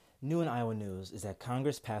New in Iowa news is that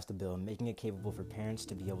Congress passed a bill making it capable for parents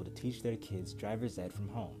to be able to teach their kids driver's ed from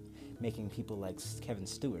home, making people like Kevin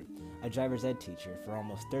Stewart, a driver's ed teacher for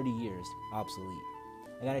almost 30 years, obsolete.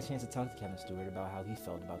 I got a chance to talk to Kevin Stewart about how he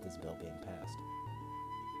felt about this bill being passed.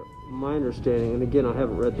 My understanding, and again, I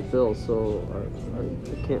haven't read the bill, so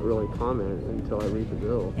I can't really comment until I read the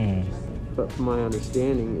bill. But from my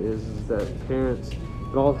understanding is that parents,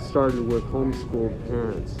 it all started with homeschooled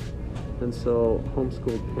parents. And so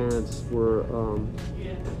homeschooled parents were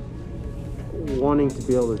wanting to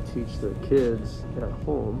be able to teach their kids at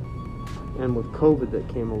home. And with COVID that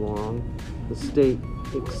came along, the state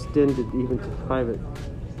extended even to private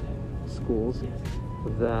schools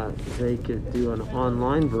that they could do an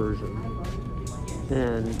online version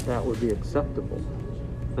and that would be acceptable.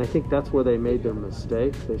 And I think that's where they made their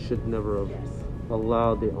mistake. They should never have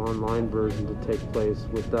allowed the online version to take place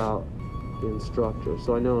without the instructor.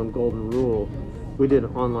 So I know in Golden Rule we did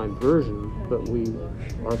an online version, but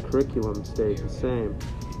our curriculum stayed the same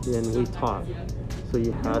and we taught. So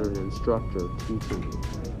you had an instructor teaching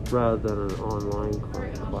rather than an online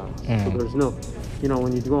class. So there's no,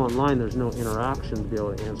 when you go online, there's no interaction to be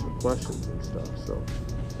able to answer questions and stuff. So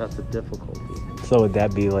that's a difficulty. So would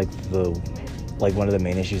that be like one of the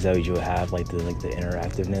main issues that you would have, like the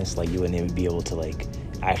interactiveness? Like you wouldn't even be able to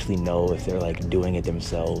actually know if they're doing it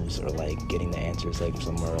themselves or getting the answers from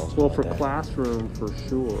somewhere else? Well, for classroom, for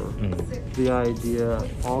sure. The idea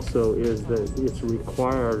also is that it's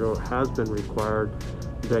required or has been required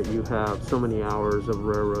that you have so many hours of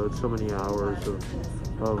railroad, so many hours of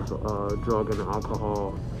drug and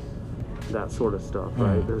alcohol, that sort of stuff,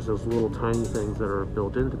 right? There's those little tiny things that are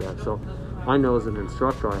built into that. So I know as an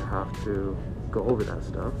instructor I have to go over that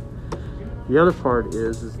stuff. The other part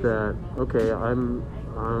is that, okay,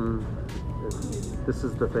 this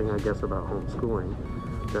is the thing I guess about homeschooling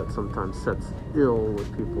that sometimes sets ill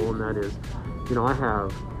with people, and that is, I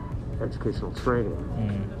have educational training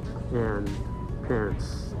and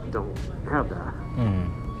parents don't have that.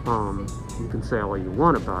 You can say all you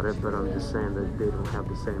want about it, but I'm just saying that they don't have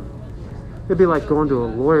the same. It'd be like going to a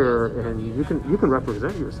lawyer and you can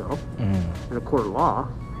represent yourself in a court of law,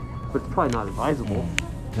 but it's probably not advisable.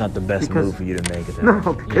 Not the best move for you to make.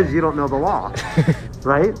 No, because you don't know the law,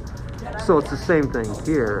 right? So it's the same thing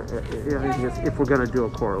here. If we're going to do a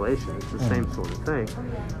correlation, it's the same sort of thing.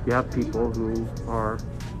 You have people who are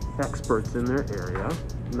experts in their area,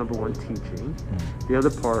 number one, teaching. The other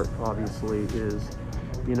part, obviously, is,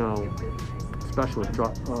 especially with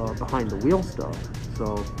behind the wheel stuff.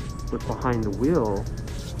 So with behind the wheel,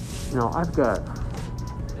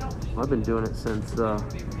 I've been doing it since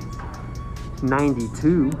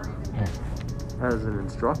 92 as an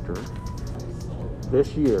instructor.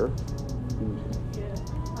 This year,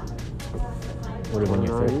 what when you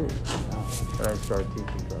that I started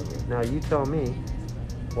teaching driving. Now you tell me,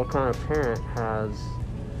 what kind of parent has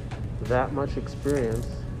that much experience,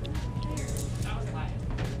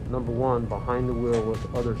 number one, behind the wheel with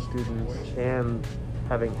other students and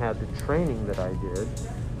having had the training that I did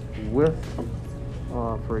with,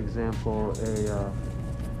 for example,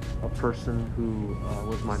 a person who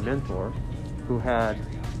was my mentor, who had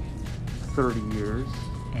 30 years,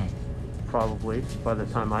 probably, by the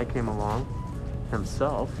time I came along,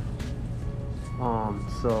 himself.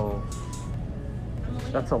 So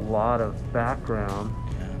that's a lot of background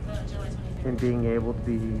in being able to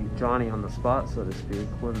be Johnny on the spot, so to speak,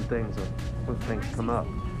 when things come up.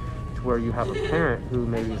 To where you have a parent who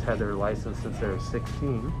maybe has had their license since they were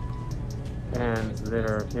 16, and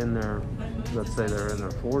they're in their, let's say they're in their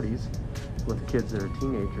 40s with kids that are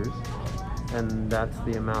teenagers, and that's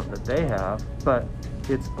the amount that they have, but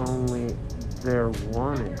it's only their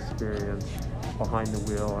one experience behind the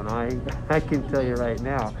wheel. And I can tell you right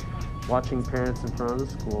now, watching parents in front of the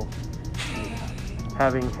school,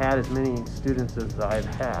 having had as many students as I've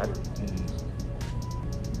had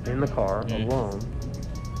in the car alone,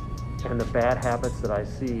 and the bad habits that I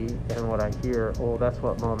see and what I hear, that's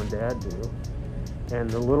what mom and dad do, and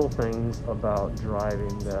the little things about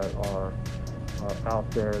driving that are out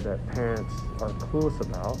there that parents are clueless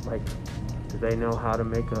about, like, do they know how to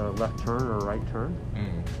make a left turn or a right turn?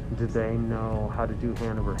 Do they know how to do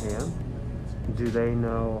hand over hand? Do they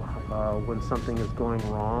know when something is going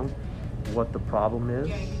wrong, what the problem is?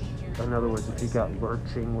 In other words, if you got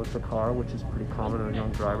lurching with the car, which is pretty common in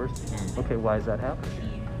young drivers, okay, why is that happening?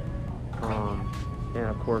 And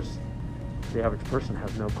of course, the average person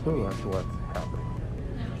has no clue as to what's happening.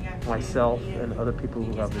 Myself and other people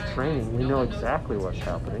who have the training, we know exactly what's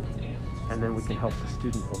happening, and then we can help the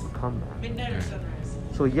student overcome that.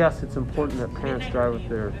 So yes, it's important that parents drive with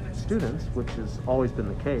their students, which has always been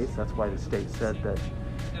the case. That's why the state said that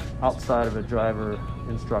outside of a driver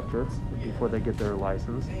instructor before they get their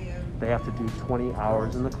license. They have to do 20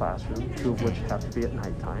 hours in the classroom, 2 of which have to be at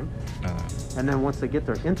nighttime. And then once they get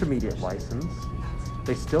their intermediate license,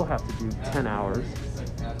 they still have to do 10 hours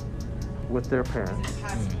with their parents,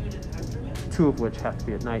 2 of which have to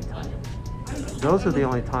be at nighttime. Those are the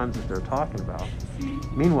only times that they're talking about.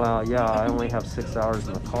 Meanwhile, yeah, I only have 6 hours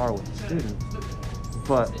in the car with the student,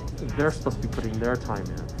 but they're supposed to be putting their time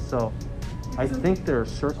in. So I think they're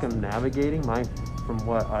circumnavigating, from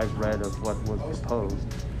what I've read of what was proposed,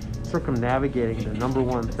 circumnavigating the number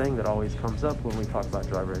one thing that always comes up when we talk about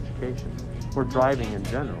driver education, or driving in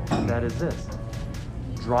general, and that is this.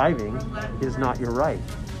 Driving is not your right.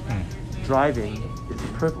 Driving is a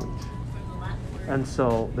privilege. And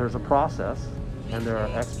so there's a process, and there are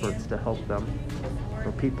experts to help them,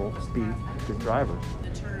 or people, be good drivers.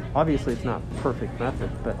 Obviously, it's not a perfect method,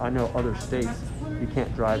 but I know other states, you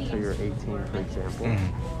can't drive till you're 18, for example,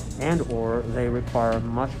 and or they require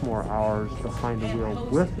much more hours behind the wheel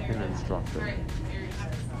with an instructor.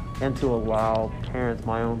 And to allow parents,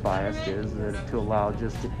 my own bias is that to allow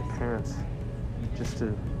just the parents just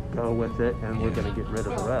to go with it and we're going to get rid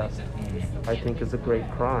of the rest, I think is a great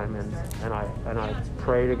crime. And I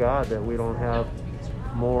pray to God that we don't have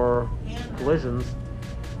more collisions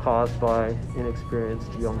caused by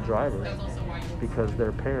inexperienced young drivers because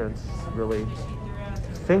their parents really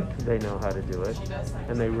think they know how to do it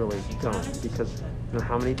and they really don't. Because you know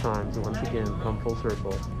how many times, once again, come full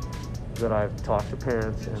circle, that I've talked to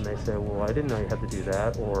parents and they say, well, I didn't know you had to do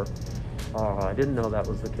that, or I didn't know that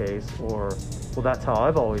was the case, or well, that's how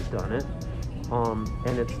I've always done it.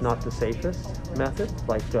 And it's not the safest method,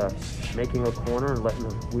 like making a corner and letting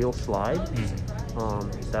the wheel slide.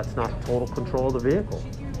 That's not total control of the vehicle.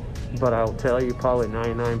 But I'll tell you, probably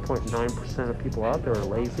 99.9% of people out there are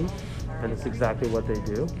lazy, and it's exactly what they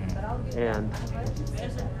do. And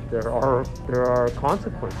there are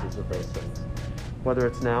consequences of those things. Whether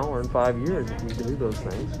it's now or in 5 years, if you do those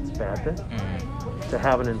things, it's a bad thing. To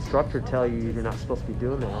have an instructor tell you you're not supposed to be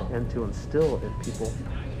doing that, and to instill in people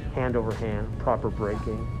hand over hand, proper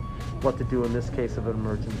braking, what to do in this case of an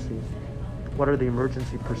emergency, what are the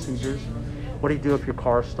emergency procedures, what do you do if your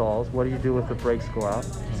car stalls, what do you do if the brakes go out.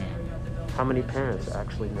 How many parents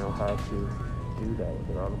actually know how to do that with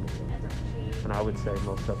their automobile? And I would say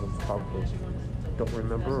most of them probably don't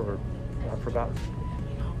remember or have forgotten,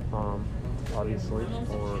 obviously,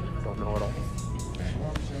 or don't know at all.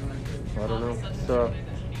 I don't know. So,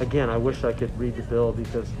 again, I wish I could read the bill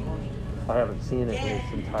because I haven't seen it in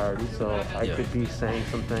its entirety, so I could be saying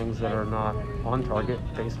some things that are not on target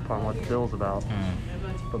based upon what the bill's about.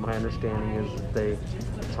 But my understanding is that they are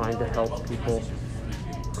trying to help people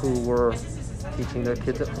who were teaching their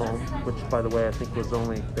kids at home, which, by the way, I think was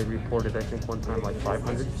only, they reported, I think, one time like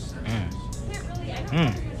 500,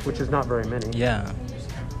 which is not very many. Yeah.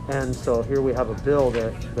 And so here we have a bill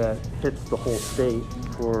that hits the whole state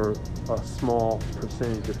for a small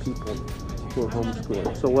percentage of people who are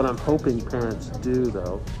homeschooling. So what I'm hoping parents do,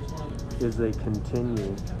 though, is they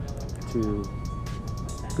continue to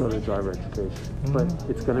go to driver education. But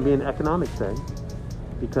it's going to be an economic thing,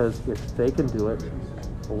 because if they can do it,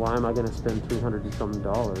 well, why am I going to spend $300 and something,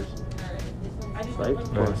 right,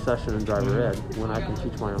 for a session in driver ed when I can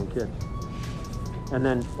teach my own kid? And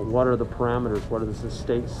then what are the parameters? What is the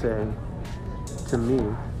state saying to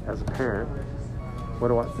me as a parent? What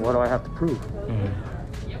do I have to prove?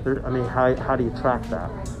 I mean, how do you track that?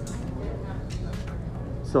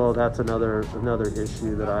 So that's another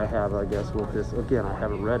issue that I have, I guess, with this. Again, I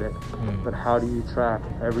haven't read it, but how do you track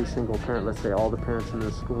every single parent? Let's say all the parents in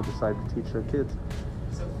this school decide to teach their kids.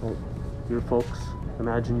 Well,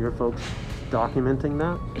 imagine your folks documenting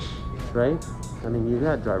that, right? I mean, you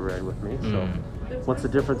had driver ed with me, so what's the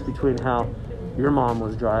difference between how your mom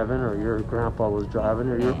was driving or your grandpa was driving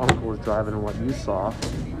or your uncle was driving and what you saw?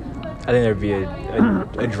 I think there'd be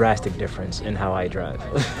a drastic difference in how I drive.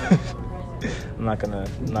 I'm not gonna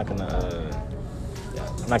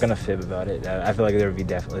fib about it. I feel like there would be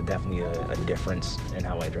definitely a difference in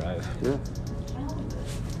how I drive. Yeah.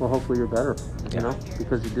 Well, hopefully you're better, you know,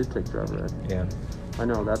 because you did take driver ed. Yeah. I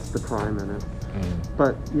know, that's the crime in it.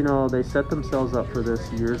 But, you know, they set themselves up for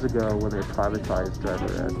this years ago when they privatized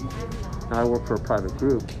driver ed. Now, I work for a private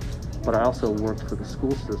group, but I also worked for the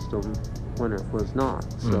school system when it was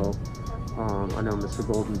not. So I know Mr.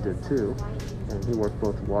 Golden did too, and he worked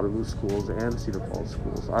both Waterloo schools and Cedar Falls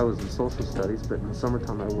schools. I was in social studies, but in the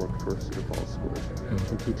summertime I worked for Cedar Falls schools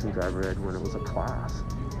and teaching driver ed when it was a class.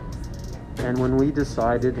 And when we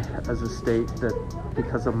decided as a state that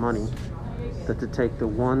because of money, that to take the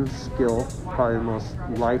one skill, probably the most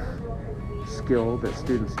life skill that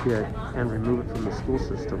students get and remove it from the school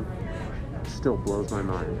system still blows my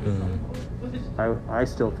mind. I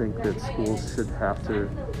still think that schools should have to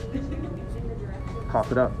cough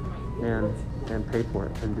it up and pay for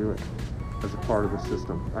it and do it as a part of the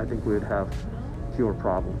system. I think we would have fewer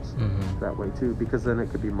problems that way too, because then it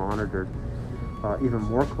could be monitored even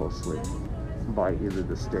more closely by either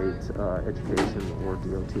the state education or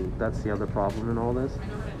DOT. That's the other problem in all this.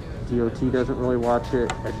 DOT doesn't really watch it.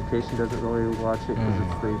 Education doesn't really watch it because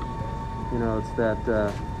it's the, it's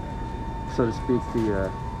that, so to speak,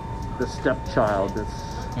 the stepchild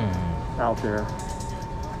that's out there.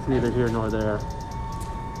 It's neither here nor there.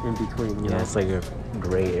 In between, Yeah, it's like a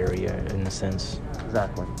gray area in a sense.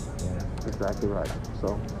 Exactly. Yeah. Exactly right.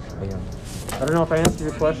 So, Yeah. I don't know if I answered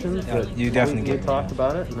your question, but you definitely we did. talked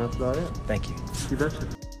about it, and that's about it. Thank you. You betcha.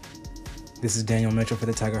 This is Daniel Mitchell for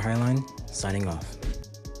the Tiger Highline, signing off.